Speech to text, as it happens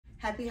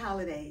Happy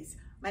holidays.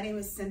 My name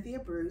is Cynthia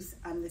Bruce.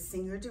 I'm the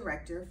Senior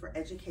Director for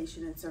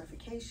Education and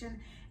Certification,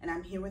 and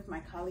I'm here with my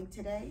colleague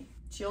today,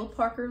 Jill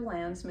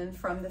Parker-Landsman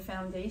from the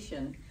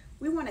Foundation.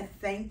 We want to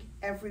thank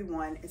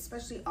everyone,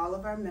 especially all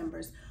of our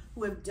members,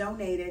 who have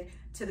donated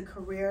to the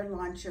Career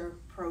Launcher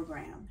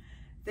program.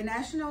 The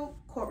National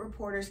Court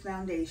Reporters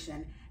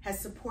Foundation has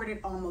supported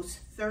almost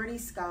 30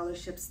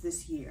 scholarships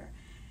this year.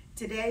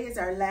 Today is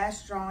our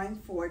last drawing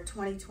for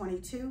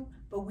 2022,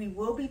 but we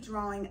will be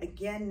drawing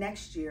again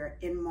next year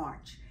in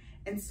March.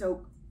 And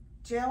so,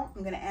 Jill,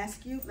 I'm going to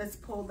ask you, let's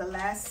pull the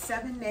last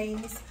 7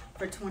 names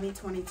for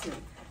 2022.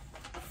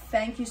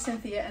 Thank you,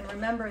 Cynthia. And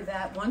remember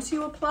that once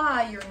you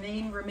apply, your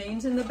name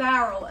remains in the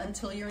barrel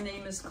until your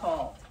name is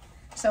called.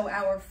 So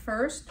our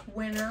first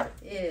winner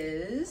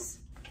is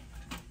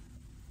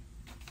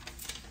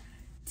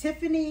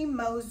Tiffany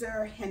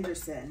Moser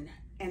Henderson,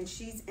 and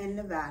she's in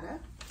Nevada.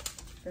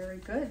 very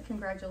good.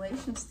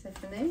 Congratulations,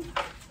 Tiffany.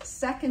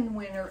 Second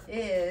winner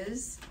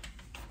is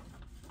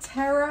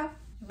Tara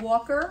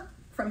Walker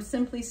from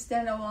Simply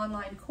Steno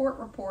Online Court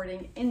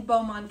Reporting in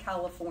Beaumont,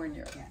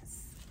 California.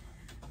 Yes.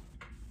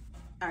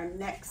 Our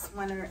next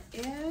winner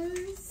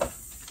is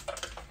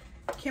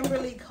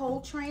Kimberly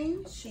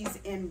Coltrane. She's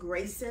in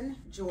Grayson,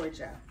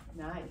 Georgia.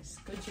 Nice.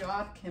 Good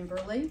job,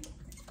 Kimberly.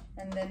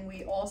 And then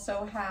we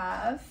also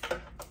have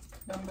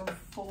number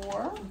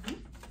 4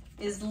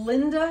 is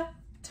Linda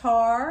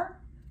Tarr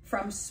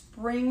from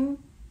Spring,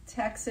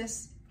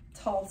 Texas,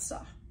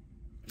 Tulsa.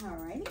 All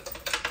right.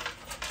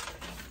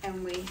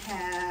 And we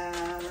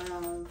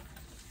have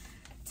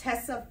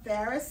Tessa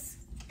Ferris,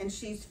 and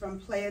she's from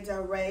Playa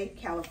del Rey,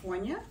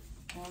 California.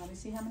 Let me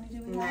see, how many do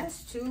we And have?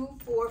 that's 2,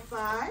 4,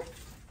 5.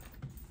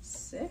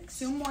 6.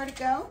 2 more to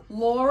go.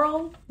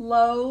 Laurel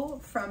Lowe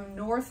from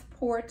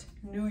Northport,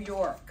 New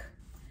York.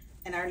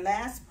 And our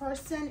last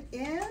person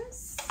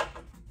is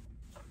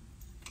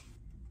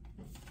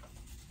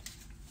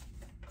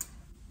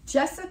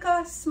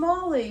Jessica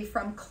Smalley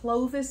from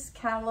Clovis,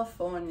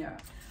 California.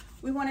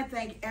 We want to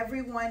thank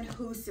everyone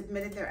who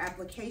submitted their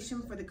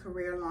application for the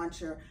Career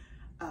Launcher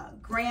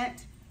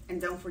grant. And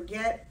don't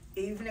forget,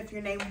 even if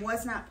your name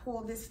was not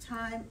pulled this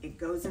time, it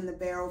goes in the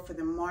barrel for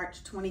the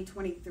March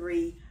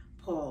 2023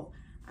 pull.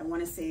 I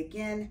want to say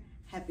again,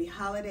 happy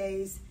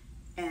holidays,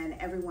 and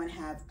everyone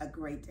have a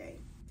great day.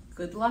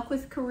 Good luck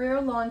with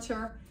Career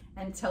Launcher,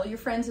 and tell your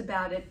friends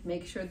about it.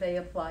 Make sure they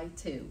apply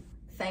too.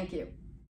 Thank you.